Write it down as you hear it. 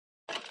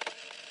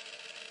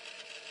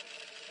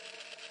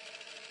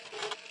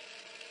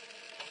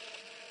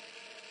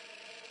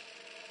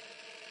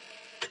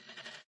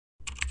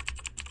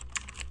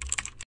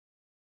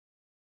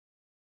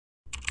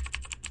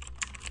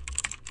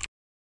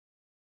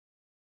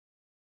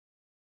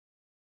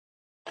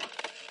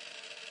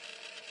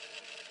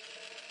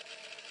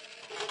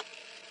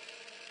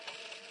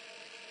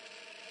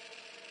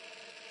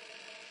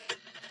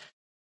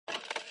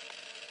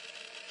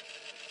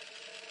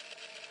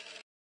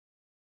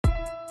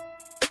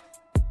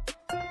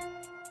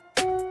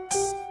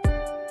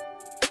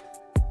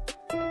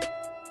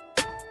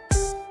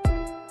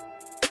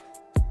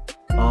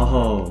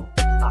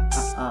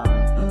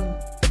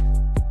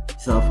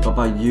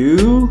What about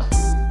you?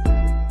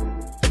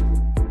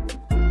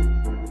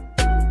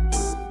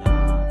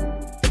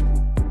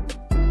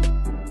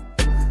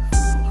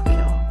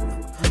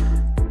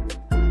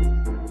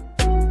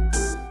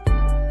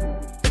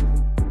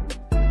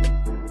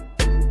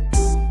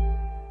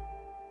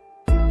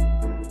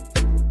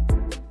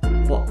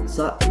 What's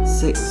that?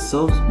 6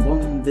 subs,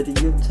 1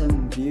 video,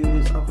 10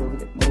 views. I'll probably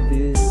get more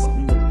views,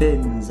 putting the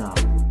bins out.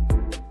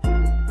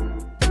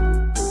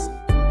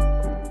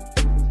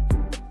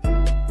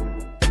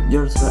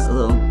 You're just that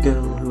little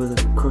girl who was a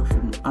crush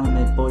on an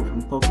anime boy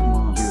from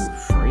Pokemon. You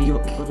freak. You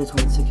uploaded a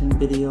 20-second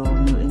video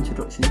on your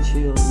introduction to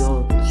your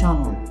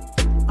channel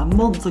a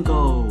month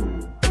ago.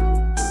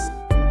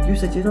 You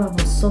said you'd have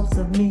more subs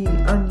than me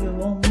and you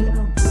only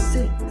have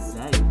 6.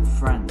 Hey,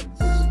 friends.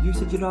 You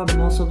said you'd have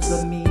more subs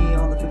than me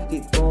on the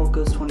 15th of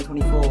August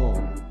 2024.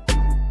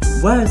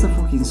 Where's the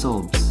fucking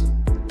subs?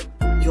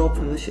 You're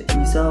shitting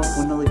yourself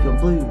when I leave your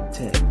blue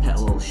tick. Pet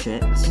little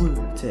shit. Blue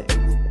tick.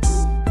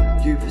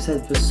 You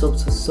said for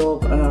subs to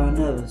sub and I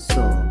never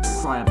sub.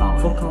 Cry about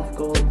it. Fuck off,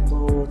 go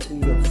blow to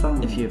your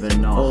fans. If you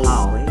even know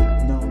how. Wait,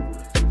 no.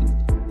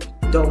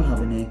 You don't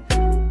have any.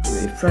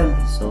 You're a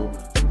friend sub.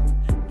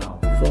 Now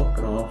fuck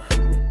off.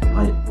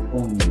 I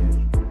own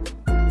you.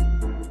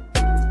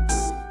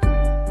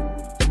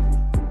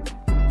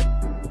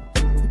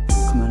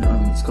 Comment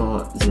on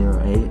score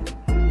 08.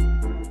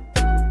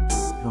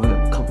 You'll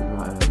get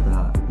copyright of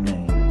that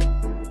name.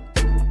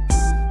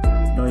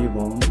 No, you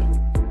won't.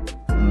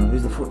 Who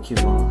the fuck you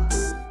are?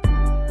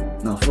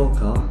 No,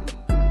 fuck off.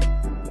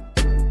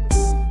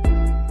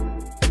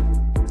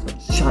 Stop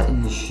chatting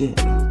this shit.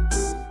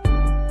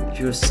 If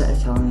you're a set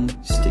Italian,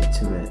 stick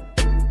to it.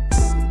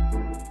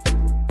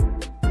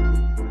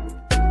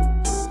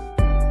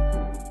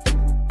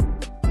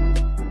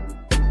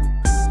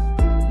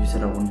 You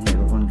said I wouldn't hit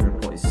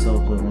 140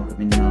 subs, but look at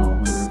me now,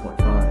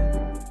 145.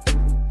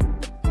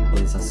 At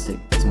least I stick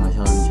to my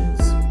challenges.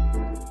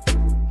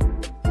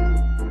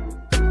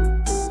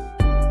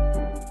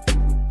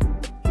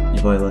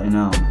 Boy, let you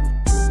know.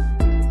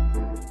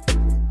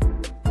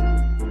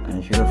 And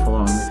if you're gonna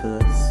follow me for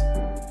this,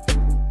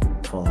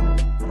 follow. I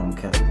don't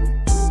care.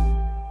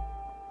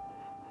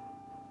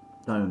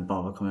 Don't even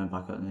bother coming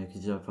back at me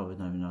because you probably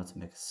don't even know how to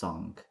make a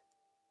song.